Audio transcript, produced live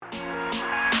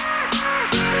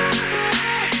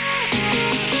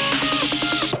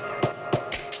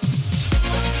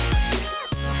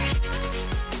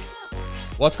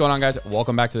What's going on, guys?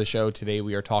 Welcome back to the show. Today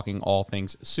we are talking all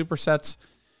things supersets.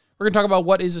 We're going to talk about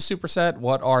what is a superset,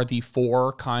 what are the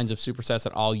 4 kinds of supersets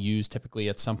that I'll use typically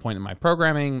at some point in my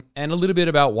programming, and a little bit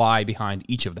about why behind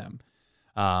each of them.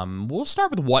 We'll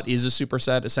start with what is a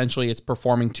superset. Essentially, it's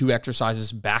performing 2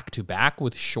 exercises back to back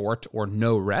with short or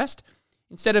no rest,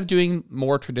 instead of doing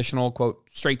more traditional, quote,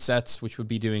 straight sets, which would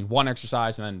be doing 1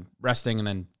 exercise and then resting and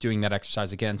then doing that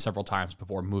exercise again several times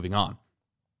before moving on.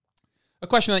 A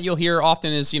question that you'll hear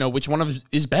often is, which one of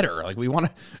is better? Like, we want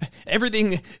to,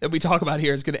 everything that we talk about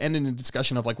here is going to end in a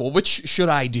discussion of like, well, which should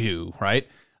I do, right?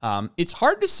 It's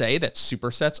hard to say that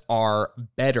supersets are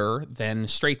better than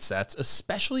straight sets,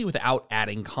 especially without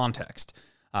adding context.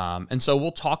 And so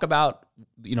we'll talk about,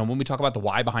 when we talk about the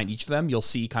why behind each of them, you'll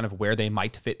see kind of where they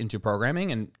might fit into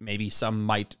programming, and maybe some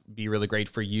might be really great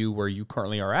for you where you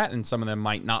currently are at, and some of them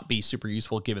might not be super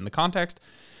useful given the context.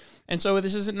 And so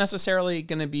this isn't necessarily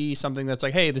going to be something that's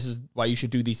like, hey, this is why you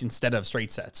should do these instead of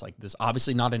straight sets. Like, this is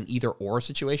obviously not an either or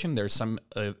situation. There's some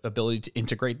ability to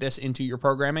integrate this into your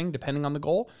programming depending on the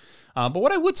goal. But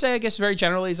what I would say, I guess, very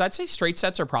generally is I'd say straight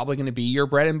sets are probably going to be your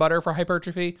bread and butter for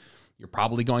hypertrophy. You're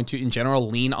probably going to, in general,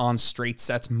 lean on straight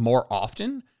sets more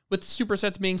often, with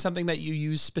supersets being something that you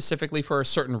use specifically for a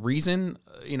certain reason,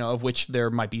 of which there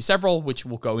might be several, which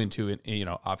we'll go into,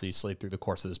 obviously through the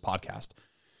course of this podcast.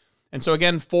 And so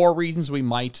again, 4 reasons we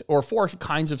might, or 4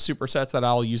 kinds of supersets that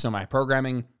I'll use in my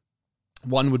programming.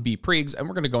 One would be and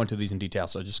we're going to go into these in detail,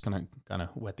 so just going to kind of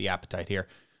whet the appetite here.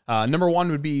 Number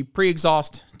 1 would be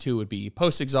pre-exhaust. 2 would be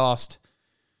post-exhaust.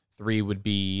 3 would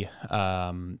be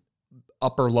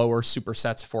upper-lower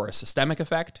supersets for a systemic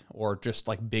effect, or just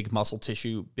like big muscle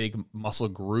tissue, big muscle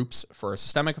groups for a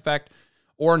systemic effect,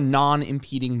 or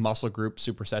non-impeding muscle group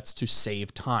supersets to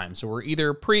save time. So we're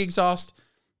either pre-exhaust,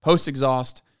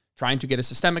 post-exhaust, trying to get a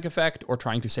systemic effect, or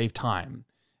trying to save time.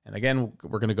 And again,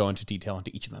 we're going to go into detail into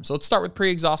each of them. So let's start with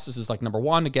pre-exhaust. This is like number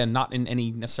 1. Again, not in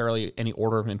necessarily any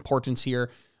order of importance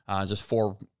here. Just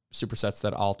 4 supersets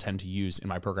that I'll tend to use in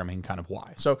my programming, kind of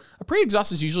why. So a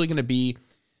pre-exhaust is usually going to be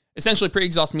essentially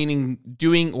pre-exhaust, meaning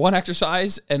doing 1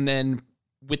 exercise and then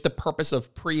with the purpose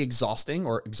of pre-exhausting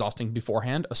or exhausting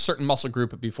beforehand a certain muscle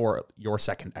group before your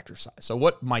second exercise. So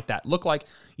what might that look like?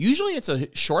 Usually it's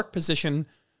a short position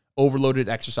overloaded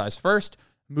exercise first,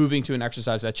 moving to an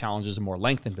exercise that challenges a more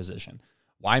lengthened position.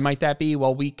 Why might that be?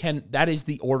 Well, that is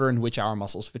the order in which our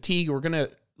muscles fatigue. We're going to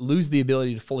lose the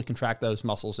ability to fully contract those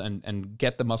muscles and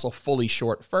get the muscle fully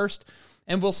short first,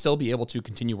 and we'll still be able to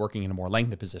continue working in a more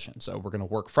lengthened position. So we're going to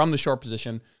work from the short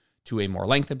position to a more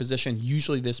lengthened position.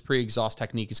 Usually this pre-exhaust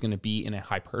technique is going to be in a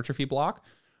hypertrophy block.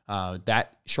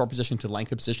 That short position to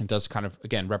lengthened position does kind of,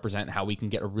 again, represent how we can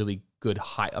get a really good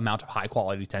high amount of high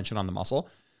quality tension on the muscle.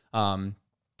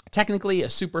 Technically a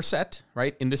superset,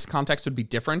 right, in this context would be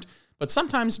different, but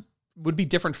sometimes would be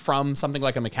different from something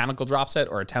like a mechanical drop set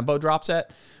or a tempo drop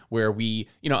set, where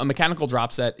a mechanical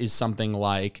drop set is something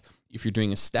like if you're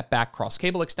doing a step back cross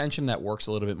cable extension that works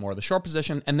a little bit more of the short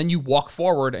position, and then you walk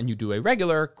forward and you do a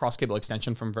regular cross cable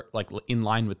extension from like in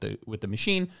line with the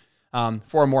machine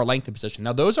for a more lengthened position.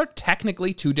 Now, those are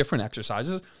technically 2 different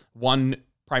exercises. One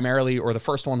primarily, or the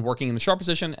first one working in the short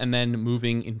position, and then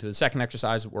moving into the second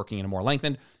exercise working in a more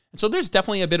lengthened. And so there's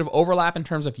definitely a bit of overlap in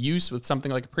terms of use with something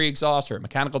like a pre-exhaust or a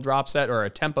mechanical drop set or a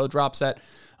tempo drop set.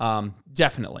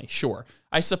 Definitely, sure.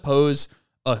 I suppose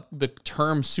the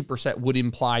term superset would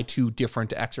imply 2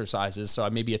 different exercises, so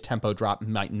maybe a tempo drop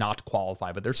might not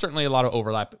qualify, but there's certainly a lot of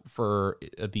overlap for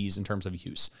these in terms of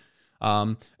use.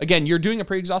 Again, you're doing a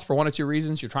pre-exhaust for 1 or 2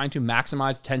 reasons. You're trying to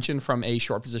maximize tension from a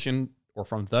short position, or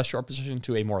from the short position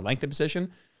to a more lengthened position.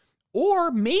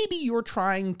 Or maybe you're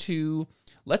trying to,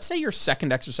 let's say your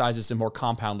second exercise is a more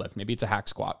compound lift. Maybe it's a hack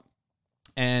squat.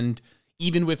 And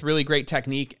even with really great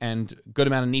technique and good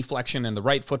amount of knee flexion and the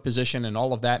right foot position and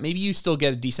all of that, maybe you still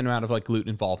get a decent amount of like glute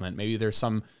involvement. Maybe there's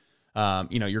some,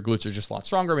 your glutes are just a lot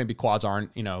stronger. Maybe quads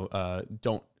aren't,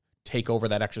 don't take over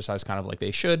that exercise kind of like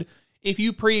they should. If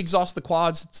you pre-exhaust the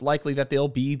quads, it's likely that they'll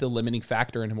be the limiting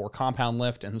factor in a more compound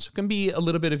lift. And so can be a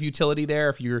little bit of utility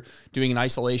there if you're doing an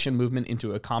isolation movement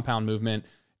into a compound movement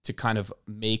to kind of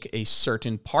make a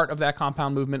certain part of that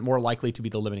compound movement more likely to be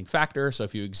the limiting factor. So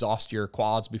if you exhaust your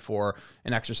quads before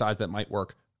an exercise that might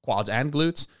work quads and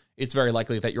glutes, it's very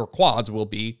likely that your quads will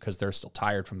be, because they're still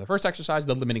tired from the first exercise,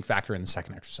 the limiting factor in the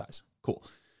second exercise. Cool.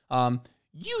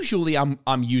 Usually I'm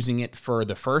using it for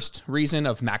the first reason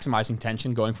of maximizing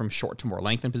tension, going from short to more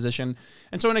lengthened position.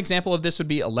 And so an example of this would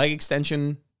be a leg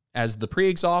extension as the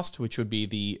pre-exhaust, which would be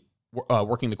the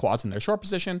working the quads in their short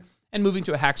position, and moving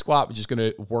to a hack squat, which is going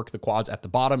to work the quads at the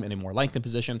bottom in a more lengthened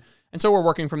position. And so we're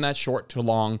working from that short to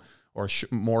long, or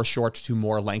more short to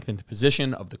more lengthened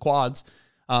position of the quads.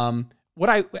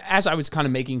 As I was kind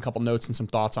of making a couple notes and some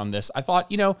thoughts on this, I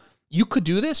thought, you could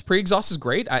do this. Pre-exhaust is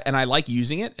great, and I like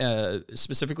using it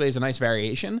specifically as a nice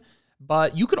variation.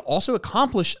 But you could also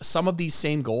accomplish some of these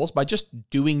same goals by just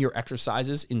doing your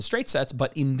exercises in straight sets,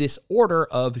 but in this order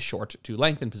of short to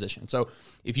lengthen position. So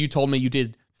if you told me you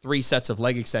did 3 sets of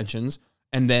leg extensions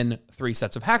and then 3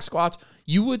 sets of hack squats,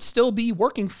 you would still be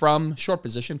working from short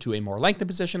position to a more lengthened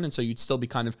position. And so you'd still be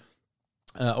kind of,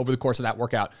 over the course of that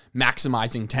workout,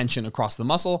 maximizing tension across the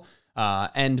muscle,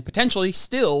 and potentially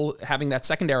still having that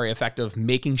secondary effect of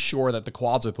making sure that the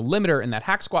quads are the limiter in that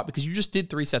hack squat because you just did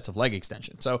 3 sets of leg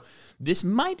extension. So this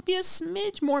might be a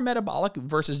smidge more metabolic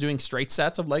versus doing straight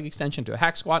sets of leg extension to a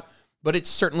hack squat, but it's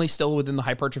certainly still within the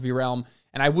hypertrophy realm.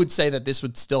 And I would say that this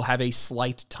would still have a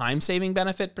slight time-saving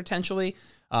benefit potentially.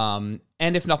 And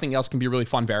if nothing else, can be a really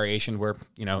fun variation where,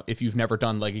 if you've never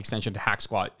done leg extension to hack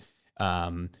squat,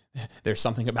 there's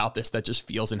something about this that just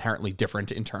feels inherently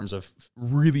different in terms of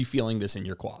really feeling this in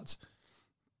your quads.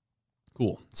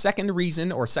 Cool. Second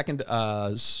reason or second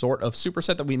sort of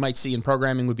superset that we might see in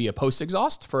programming would be a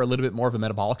post-exhaust for a little bit more of a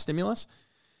metabolic stimulus.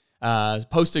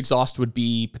 Post-exhaust would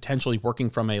be potentially working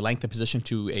from a lengthened position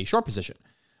to a short position,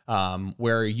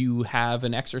 where you have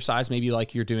an exercise, maybe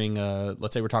like you're doing,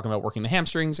 let's say we're talking about working the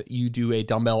hamstrings, you do a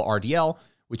dumbbell RDL,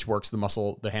 which works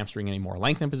the hamstring in a more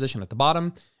lengthened position at the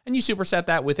bottom, and you superset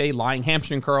that with a lying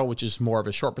hamstring curl, which is more of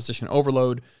a short position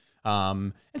overload.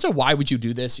 And so why would you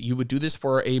do this? You would do this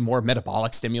for a more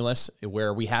metabolic stimulus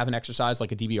where we have an exercise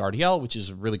like a DBRDL, which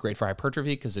is really great for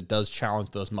hypertrophy because it does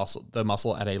challenge the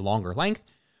muscle at a longer length.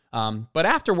 But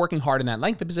after working hard in that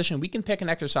lengthened position, we can pick an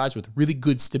exercise with really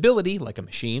good stability, like a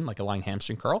machine, like a lying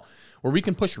hamstring curl, where we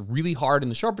can push really hard in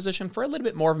the short position for a little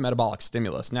bit more of a metabolic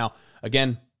stimulus. Now,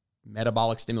 again,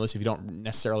 metabolic stimulus, if you don't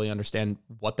necessarily understand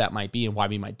what that might be and why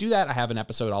we might do that, I have an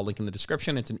episode I'll link in the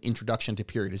description. It's an introduction to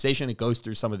periodization. It goes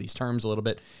through some of these terms a little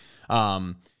bit.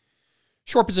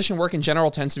 Short position work in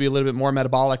general tends to be a little bit more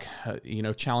metabolic,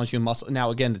 challenging muscle. Now,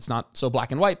 again, it's not so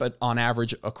black and white, but on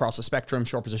average across the spectrum,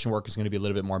 short position work is going to be a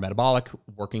little bit more metabolic.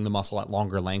 Working the muscle at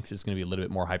longer lengths is going to be a little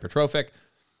bit more hypertrophic.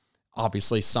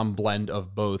 Obviously, some blend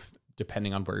of both,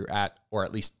 depending on where you're at, or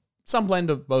at least some blend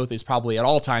of both is probably at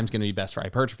all times going to be best for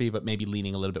hypertrophy, but maybe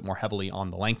leaning a little bit more heavily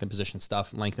on the lengthened position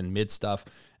stuff, lengthened mid stuff,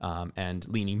 and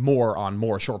leaning more on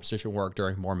more short position work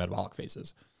during more metabolic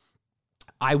phases.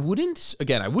 I wouldn't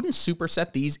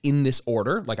superset these in this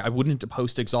order. Like I wouldn't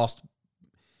post-exhaust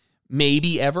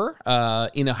maybe ever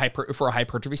for a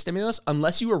hypertrophy stimulus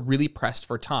unless you are really pressed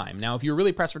for time. Now, if you're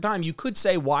really pressed for time, you could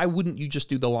say, why wouldn't you just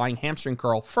do the lying hamstring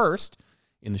curl first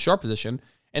in the short position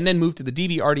and then move to the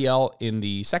DBRDL in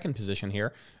the second position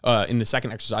here, in the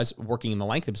second exercise, working in the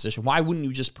lengthened position? Why wouldn't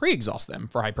you just pre-exhaust them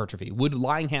for hypertrophy? Would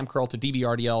lying ham curl to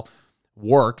DBRDL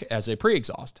work as a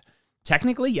pre-exhaust?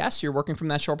 Technically, yes, you're working from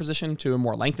that short position to a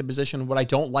more lengthened position. What I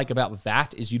don't like about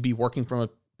that is you'd be working from a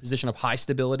position of high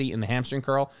stability in the hamstring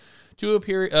curl to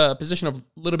a position of a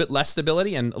little bit less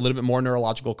stability and a little bit more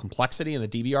neurological complexity in the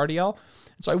DBRDL.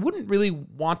 And so I wouldn't really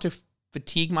want to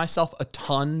fatigue myself a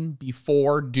ton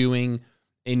before doing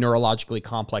a neurologically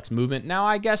complex movement. Now,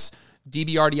 I guess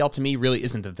DBRDL to me really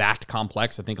isn't that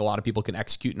complex. I think a lot of people can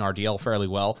execute an RDL fairly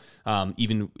well,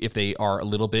 even if they are a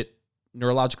little bit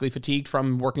neurologically fatigued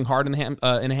from working hard in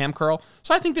a ham curl.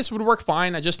 So I think this would work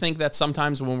fine. I just think that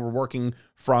sometimes when we're working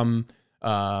from,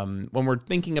 when we're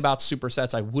thinking about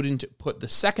supersets, I wouldn't put the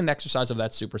second exercise of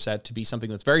that superset to be something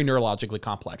that's very neurologically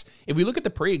complex. If we look at the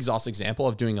pre-exhaust example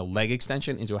of doing a leg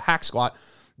extension into a hack squat,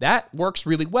 that works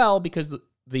really well because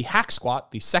the hack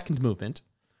squat, the second movement,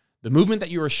 the movement that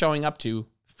you are showing up to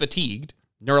fatigued,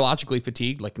 neurologically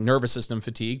fatigued, like nervous system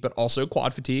fatigue, but also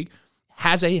quad fatigue,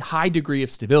 has a high degree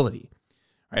of stability.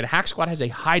 Right? A hack squat has a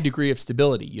high degree of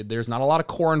stability. There's not a lot of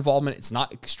core involvement. It's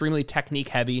not extremely technique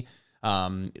heavy.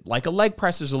 Like a leg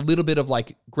press, there's a little bit of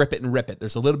like grip it and rip it.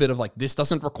 There's a little bit of like, this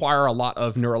doesn't require a lot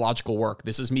of neurological work.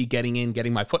 This is me getting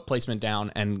my foot placement down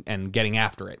and getting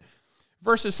after it.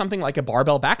 Versus something like a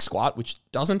barbell back squat, which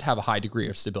doesn't have a high degree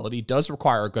of stability, does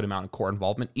require a good amount of core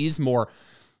involvement, is more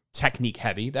technique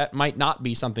heavy. That might not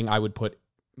be something I would put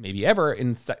maybe ever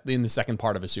in the second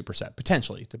part of a superset,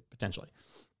 potentially.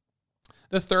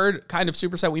 The third kind of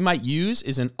superset we might use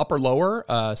is an upper-lower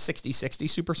 60-60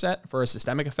 superset for a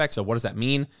systemic effect. So what does that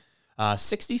mean?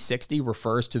 60-60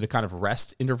 refers to the kind of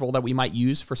rest interval that we might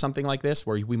use for something like this,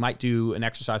 where we might do an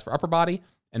exercise for upper body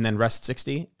and then rest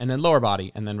 60, and then lower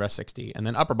body, and then rest 60, and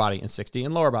then upper body and 60,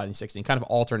 and lower body and 60, and kind of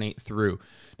alternate through.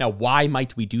 Now, why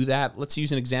might we do that? Let's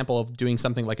use an example of doing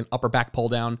something like an upper back pull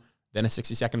down, then a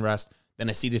 60-second rest, then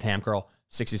a seated ham curl,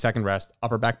 60-second rest,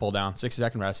 upper back pull down,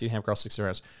 60-second rest, seated ham curl, 60-second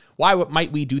rest. Why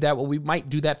might we do that? Well, we might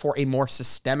do that for a more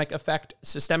systemic effect.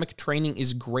 Systemic training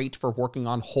is great for working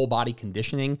on whole body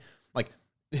conditioning. Like,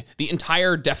 the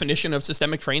entire definition of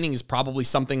systemic training is probably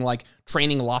something like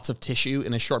training lots of tissue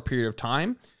in a short period of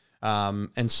time.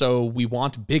 And so we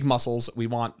want big muscles. We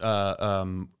want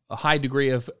a high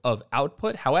degree of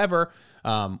output. However,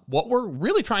 what we're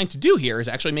really trying to do here is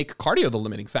actually make cardio the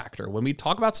limiting factor. When we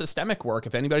talk about systemic work,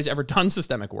 if anybody's ever done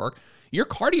systemic work, your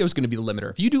cardio is going to be the limiter.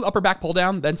 If you do upper back pull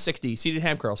down, then 60, seated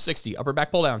ham curl, 60, upper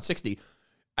back pull down, 60,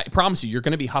 I promise you're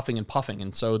going to be huffing and puffing.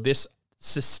 And so this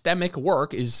systemic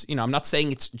work is, I'm not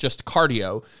saying it's just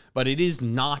cardio, but it is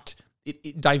not,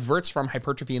 it diverts from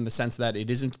hypertrophy in the sense that it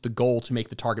isn't the goal to make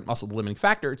the target muscle the limiting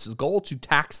factor. It's the goal to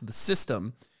tax the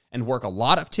system and work a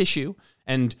lot of tissue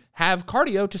and have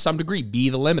cardio to some degree be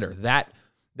the limiter.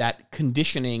 That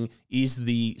conditioning is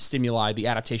the stimuli, the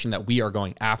adaptation that we are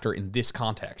going after in this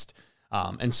context.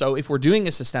 And so if we're doing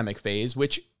a systemic phase,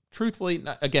 which truthfully,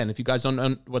 again, if you guys don't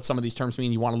know what some of these terms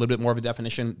mean, you want a little bit more of a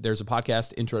definition, there's a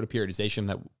podcast, Intro to Periodization,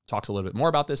 that talks a little bit more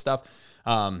about this stuff.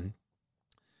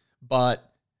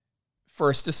 But for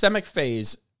a systemic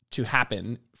phase to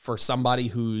happen for somebody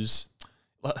who's,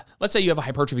 let's say you have a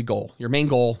hypertrophy goal. Your main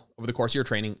goal over the course of your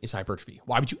training is hypertrophy.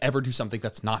 Why would you ever do something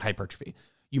that's not hypertrophy?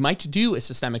 You might do a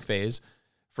systemic phase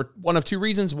for one of two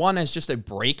reasons. One is just a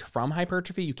break from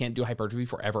hypertrophy. You can't do hypertrophy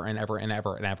forever and ever and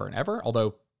ever and ever and ever,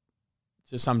 although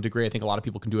to some degree, I think a lot of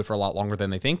people can do it for a lot longer than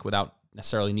they think without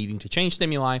necessarily needing to change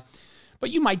stimuli. But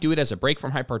you might do it as a break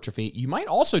from hypertrophy. You might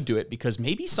also do it because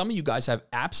maybe some of you guys have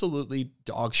absolutely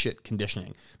dog shit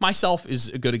conditioning. Myself is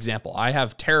a good example. I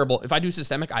have terrible, if I do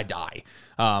systemic, I die.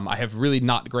 I have really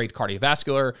not great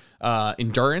cardiovascular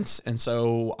endurance. And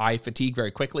so I fatigue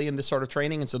very quickly in this sort of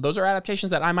training. And so those are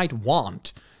adaptations that I might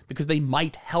want because they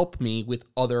might help me with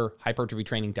other hypertrophy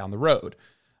training down the road.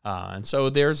 And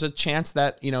so there's a chance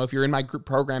that, if you're in my group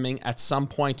programming at some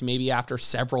point, maybe after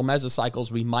several mesocycles,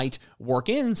 we might work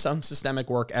in some systemic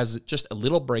work as just a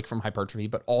little break from hypertrophy,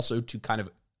 but also to kind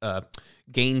of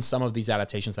gain some of these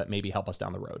adaptations that maybe help us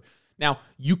down the road. Now,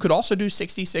 you could also do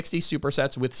 60-60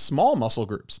 supersets with small muscle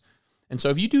groups. And so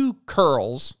if you do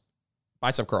curls,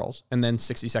 bicep curls, and then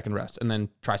 60-second rest, and then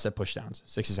tricep pushdowns,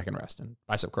 60-second rest, and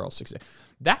bicep curls, 60.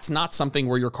 That's not something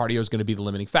where your cardio is going to be the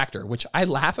limiting factor, which I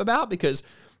laugh about because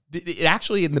it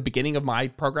actually, in the beginning of my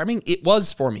programming, it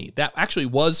was for me. That actually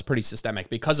was pretty systemic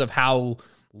because of how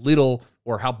little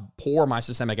or how poor my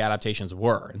systemic adaptations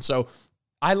were. And so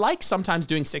I like sometimes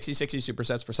doing 60-60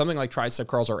 supersets for something like tricep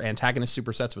curls or antagonist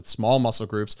supersets with small muscle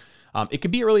groups. It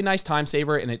could be a really nice time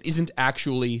saver, and it isn't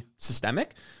actually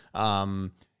systemic.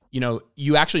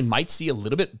 You actually might see a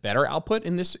little bit better output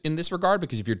in this regard,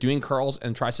 because if you're doing curls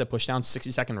and tricep pushdowns,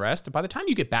 60-second rest, by the time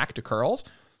you get back to curls,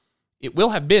 it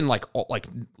will have been like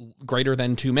greater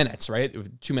than 2 minutes, right?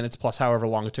 2 minutes plus however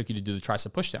long it took you to do the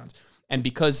tricep pushdowns. And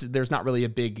because there's not really a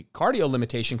big cardio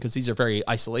limitation, because these are very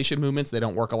isolation movements, they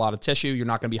don't work a lot of tissue, you're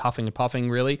not going to be huffing and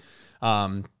puffing really.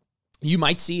 You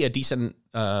might see a decent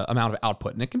amount of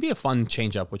output, and it can be a fun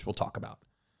change up, which we'll talk about.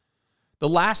 The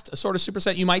last sort of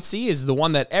superset you might see is the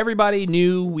one that everybody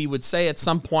knew we would say at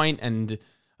some point, and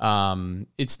I'm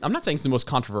not saying it's the most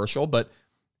controversial, but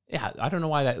yeah, I don't know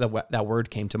why that word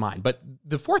came to mind. But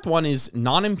the fourth one is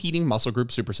non-impeding muscle group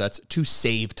supersets to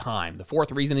save time. The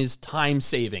fourth reason is time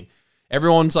saving.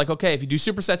 Everyone's like, okay, if you do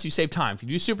supersets, you save time. If you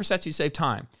do supersets, you save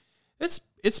time.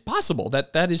 It's possible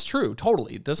that is true,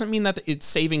 totally. It doesn't mean that it's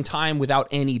saving time without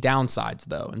any downsides,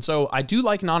 though. And so I do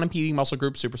like non-impeding muscle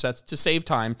group supersets to save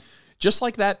time, just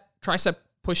like that tricep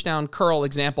pushdown curl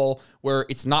example where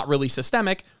it's not really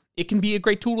systemic. It can be a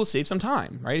great tool to save some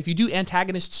time, right? If you do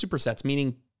antagonist supersets,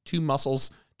 meaning two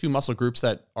muscle groups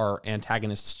that are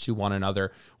antagonists to one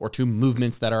another, or two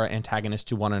movements that are antagonists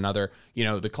to one another.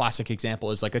 The classic example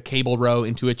is like a cable row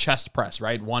into a chest press,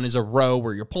 right? One is a row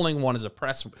where you're pulling, one is a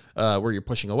press where you're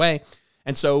pushing away.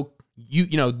 And so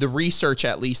the research,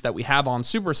 at least that we have on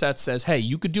supersets, says, hey,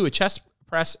 you could do a chest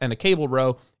press and a cable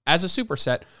row as a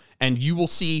superset, and you will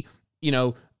see,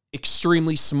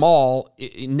 extremely small,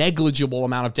 negligible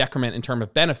amount of decrement in terms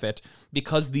of benefit,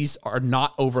 because these are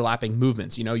not overlapping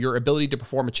movements. Your ability to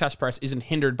perform a chest press isn't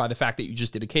hindered by the fact that you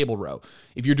just did a cable row.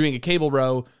 If you're doing a cable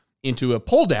row into a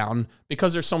pull down,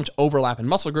 because there's so much overlap in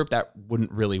muscle group, that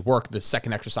wouldn't really work. The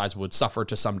second exercise would suffer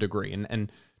to some degree. And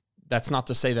that's not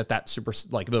to say that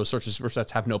those sorts of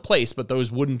supersets have no place, but those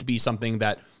wouldn't be something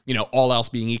that, all else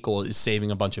being equal, is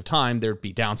saving a bunch of time. There'd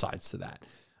be downsides to that.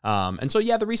 And so,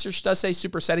 yeah, the research does say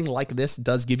supersetting like this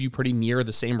does give you pretty near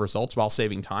the same results while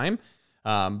saving time.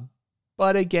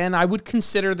 But again, I would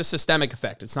consider the systemic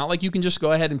effect. It's not like you can just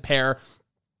go ahead and pair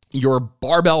your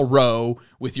barbell row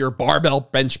with your barbell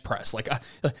bench press. Like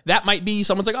that might be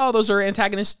someone's like, oh, those are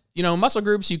antagonist, muscle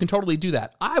groups. You can totally do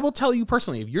that. I will tell you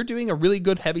personally, if you're doing a really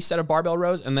good heavy set of barbell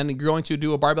rows and then you're going to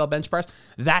do a barbell bench press,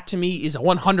 that to me is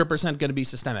 100% going to be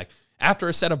systemic. After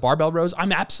a set of barbell rows,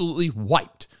 I'm absolutely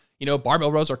wiped.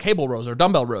 Barbell rows or cable rows or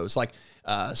dumbbell rows.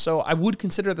 So I would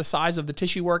consider the size of the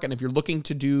tissue work. And if you're looking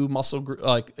to do muscle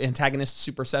like antagonist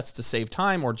supersets to save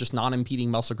time, or just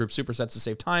non-impeding muscle group supersets to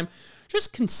save time,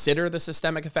 just consider the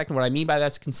systemic effect. And what I mean by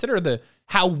that is consider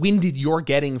how winded you're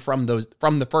getting from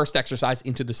the first exercise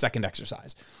into the second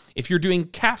exercise. If you're doing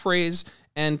calf raise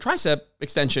and tricep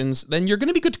extensions, then you're going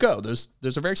to be good to go. Those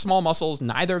are very small muscles.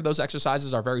 Neither of those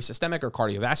exercises are very systemic or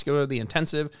cardiovascularly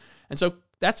intensive. And so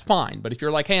that's fine. But if you're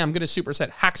like, hey, I'm going to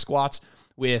superset hack squats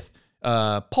with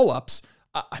pull-ups,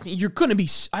 you're going to be,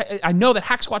 I know that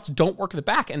hack squats don't work the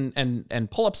back and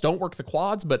pull-ups don't work the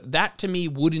quads, but that to me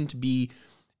wouldn't be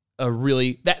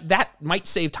that might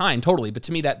save time totally. But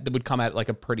to me, that would come at like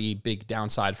a pretty big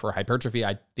downside for hypertrophy.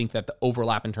 I think that the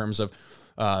overlap in terms of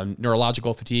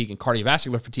neurological fatigue and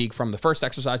cardiovascular fatigue from the first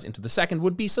exercise into the second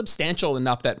would be substantial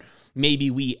enough that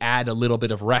maybe we add a little bit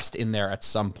of rest in there at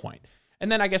some point.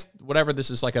 And then I guess whatever,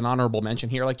 this is like an honorable mention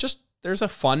here, like just there's a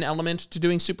fun element to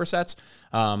doing supersets.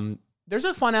 There's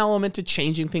a fun element to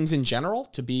changing things in general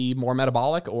to be more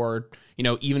metabolic, or,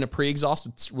 even a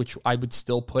pre-exhaust, which I would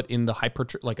still put in the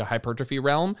hypertrophy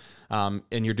realm. And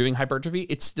you're doing hypertrophy,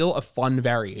 it's still a fun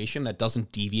variation that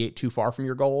doesn't deviate too far from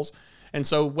your goals. And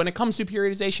so when it comes to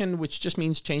periodization, which just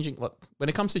means when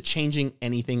it comes to changing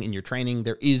anything in your training,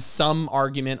 there is some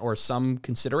argument or some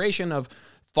consideration of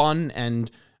fun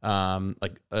and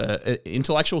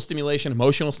intellectual stimulation,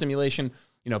 emotional stimulation,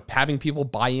 having people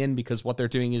buy in because what they're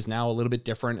doing is now a little bit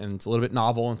different and it's a little bit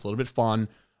novel and it's a little bit fun.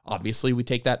 Obviously, we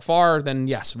take that far, then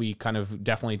yes, we kind of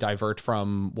definitely divert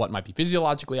from what might be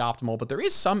physiologically optimal, but there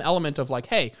is some element of like,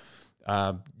 hey,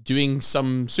 doing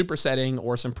some supersetting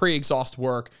or some pre-exhaust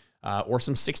work or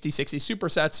some 60-60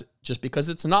 supersets, just because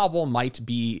it's novel, might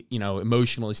be,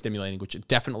 emotionally stimulating, which it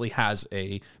definitely has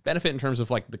a benefit in terms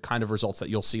of like the kind of results that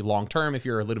you'll see long-term. If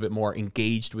you're a little bit more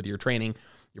engaged with your training,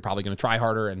 you're probably going to try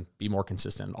harder and be more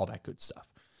consistent, all that good stuff.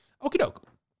 Okie doke.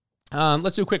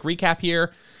 Let's do a quick recap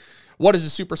here. What is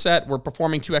a superset? We're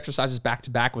performing 2 exercises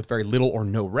back-to-back with very little or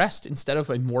no rest instead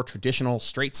of a more traditional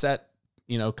straight set,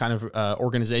 kind of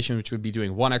organization, which would be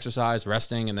doing 1 exercise,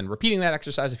 resting, and then repeating that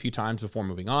exercise a few times before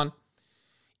moving on.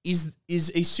 Is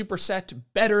a superset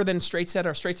better than straight set,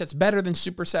 or straight sets better than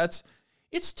supersets?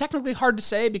 It's technically hard to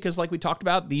say because, like we talked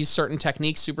about, these certain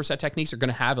techniques, superset techniques, are going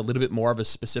to have a little bit more of a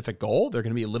specific goal. They're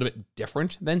going to be a little bit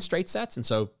different than straight sets, and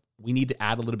so we need to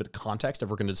add a little bit of context if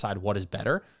we're going to decide what is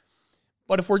better.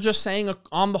 But if we're just saying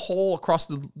on the whole, across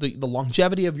the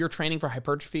longevity of your training for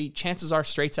hypertrophy, chances are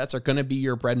straight sets are going to be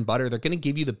your bread and butter. They're going to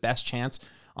give you the best chance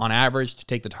on average to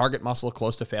take the target muscle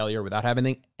close to failure without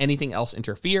having anything else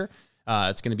interfere.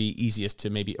 It's going to be easiest to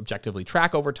maybe objectively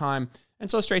track over time.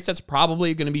 And so straight sets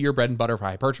probably going to be your bread and butter for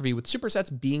hypertrophy, with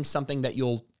supersets being something that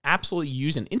you'll absolutely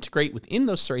use and integrate within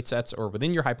those straight sets or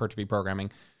within your hypertrophy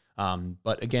programming.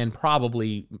 But again,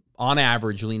 probably on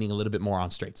average, leaning a little bit more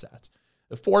on straight sets.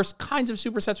 The 4 kinds of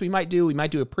supersets we might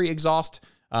do a pre-exhaust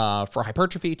for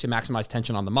hypertrophy to maximize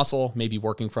tension on the muscle, maybe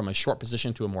working from a short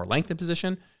position to a more lengthened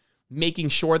position, making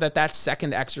sure that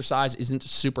second exercise isn't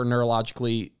super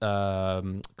neurologically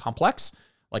complex.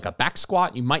 Like a back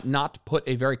squat, you might not put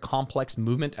a very complex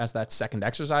movement as that second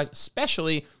exercise,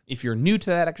 especially if you're new to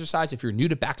that exercise, if you're new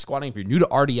to back squatting, if you're new to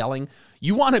RDLing.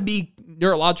 You want to be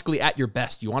neurologically at your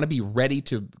best. You want to be ready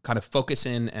to kind of focus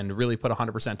in and really put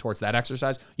 100% towards that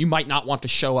exercise. You might not want to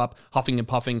show up huffing and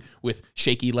puffing with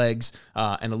shaky legs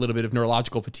and a little bit of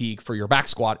neurological fatigue for your back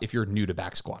squat if you're new to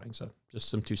back squatting. So just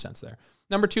some 2 cents there.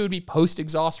 Number 2 would be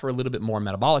post-exhaust for a little bit more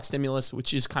metabolic stimulus,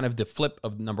 which is kind of the flip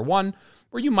of number 1,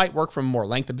 where you might work from a more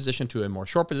lengthened position to a more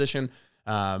short position.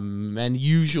 And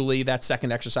usually that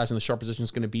second exercise in the short position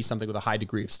is going to be something with a high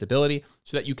degree of stability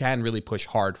so that you can really push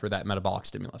hard for that metabolic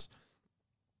stimulus.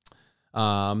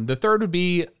 The third would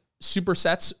be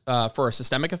supersets for a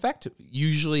systemic effect,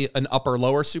 usually an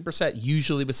upper-lower superset,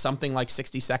 usually with something like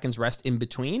 60 seconds rest in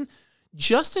between.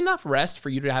 Just enough rest for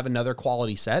you to have another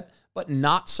quality set, but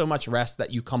not so much rest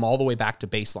that you come all the way back to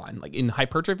baseline. Like in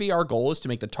hypertrophy, our goal is to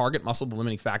make the target muscle the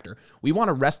limiting factor. We want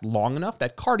to rest long enough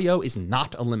that cardio is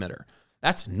not a limiter.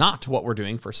 That's not what we're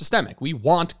doing for systemic. We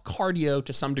want cardio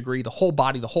to some degree, the whole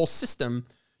body, the whole system,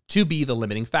 to be the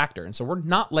limiting factor. And so we're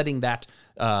not letting that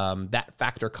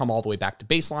factor come all the way back to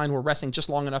baseline. We're resting just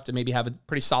long enough to maybe have a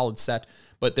pretty solid set,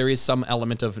 but there is some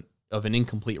element of an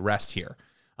incomplete rest here.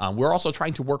 We're also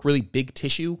trying to work really big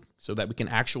tissue so that we can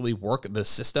actually work the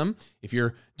system. If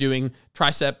you're doing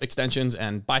tricep extensions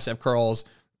and bicep curls,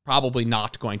 probably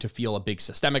not going to feel a big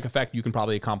systemic effect. You can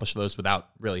probably accomplish those without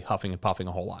really huffing and puffing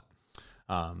a whole lot.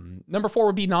 Number 4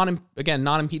 would be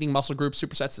non-impeding muscle group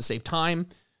supersets to save time.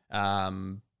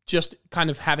 Just kind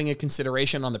of having a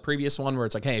consideration on the previous one where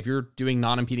it's like, hey, if you're doing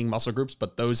non-impeding muscle groups,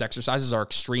 but those exercises are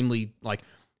extremely like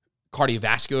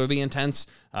cardiovascularly intense,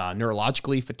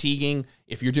 neurologically fatiguing,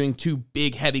 if you're doing 2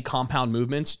 big, heavy compound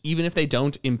movements, even if they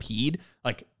don't impede,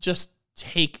 like just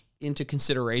take into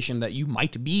consideration that you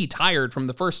might be tired from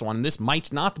the first one. And this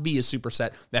might not be a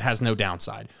superset that has no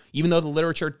downside. Even though the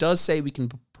literature does say we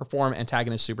can perform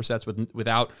antagonist supersets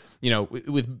without,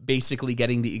 with basically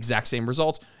getting the exact same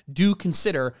results, do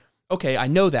consider, okay, I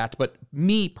know that, but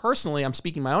me personally, I'm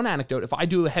speaking my own anecdote. If I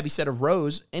do a heavy set of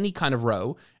rows, any kind of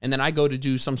row, and then I go to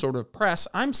do some sort of press,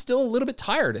 I'm still a little bit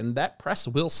tired and that press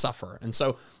will suffer. And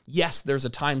so, yes, there's a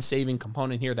time-saving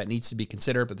component here that needs to be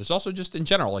considered, but there's also just in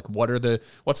general, like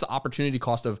what's the opportunity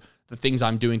cost of the things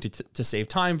I'm doing to save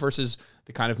time versus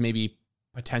the kind of maybe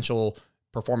potential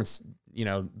performance,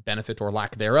 benefit or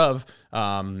lack thereof,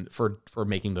 for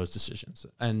making those decisions.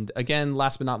 And again,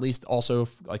 last but not least, also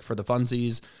like for the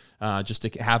funsies, just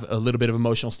to have a little bit of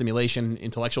emotional stimulation,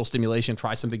 intellectual stimulation,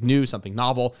 try something new, something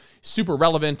novel, super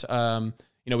relevant.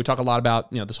 We talk a lot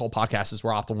about, this whole podcast is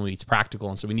where optimal meets practical.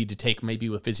 And so we need to take maybe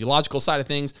the physiological side of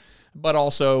things, but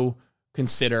also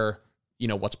consider,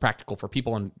 what's practical for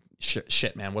people. And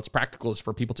shit, man, what's practical is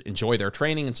for people to enjoy their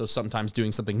training. And so sometimes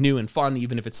doing something new and fun,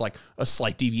 even if it's like a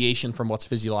slight deviation from what's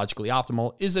physiologically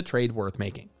optimal, is a trade worth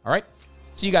making. All right.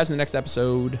 See you guys in the next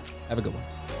episode. Have a good one.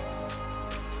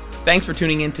 Thanks for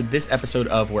tuning in to this episode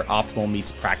of Where Optimal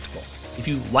Meets Practical. If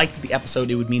you liked the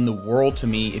episode, it would mean the world to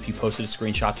me if you posted a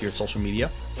screenshot to your social media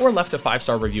or left a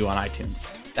 5-star review on iTunes.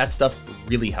 That stuff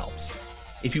really helps.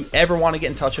 If you ever want to get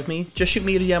in touch with me, just shoot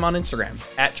me a DM on Instagram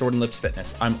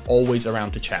 @JordanLipsFitness. I'm always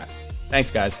around to chat.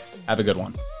 Thanks, guys. Have a good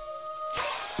one.